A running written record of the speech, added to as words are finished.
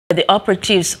The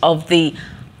operatives of the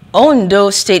Ondo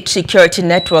State Security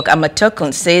Network,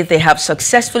 Amotekun, say they have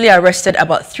successfully arrested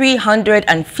about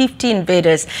 350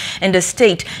 invaders in the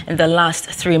state in the last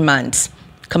 3 months.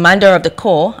 Commander of the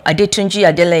Corps, Adetunji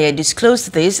Adeleye,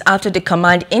 disclosed this after the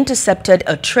command intercepted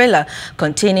a trailer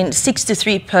containing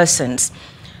 63 persons.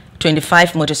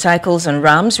 25 motorcycles and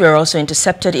rams were also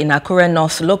intercepted in Akure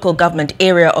North local government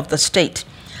area of the state.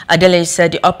 Adeleye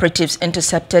said the operatives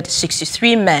intercepted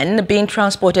 63 men being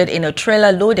transported in a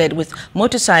trailer loaded with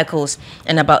motorcycles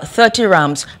and about 30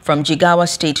 rams from Jigawa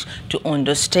State to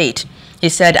Ondo State. He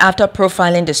said after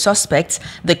profiling the suspects,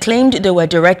 they claimed they were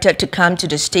directed to come to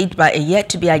the state by a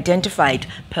yet-to-be-identified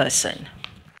person.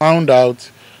 Found out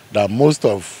that most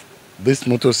of these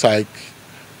motorbikes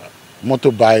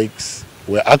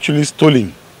were actually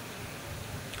stolen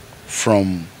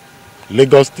from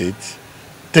Lagos State,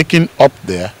 taken up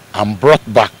there and brought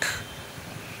back.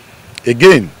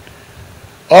 Again,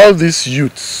 all these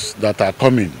youths that are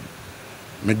coming,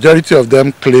 majority of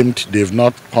them claimed they've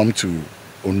not come to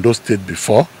Ondo State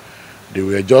before. They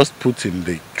were just put in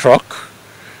the truck,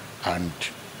 and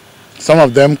some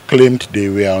of them claimed they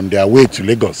were on their way to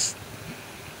Lagos,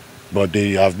 but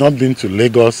they have not been to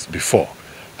Lagos before.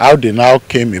 How they now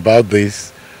came about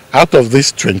this, out of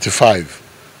these 25,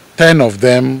 10 of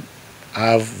them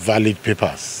have valid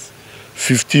papers.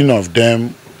 15 of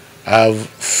them have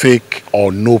fake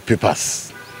or no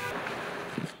papers.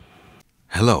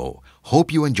 Hello,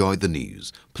 hope you enjoyed the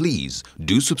news. Please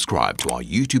do subscribe to our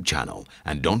YouTube channel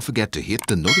and don't forget to hit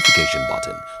the notification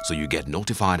button so you get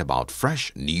notified about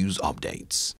fresh news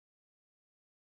updates.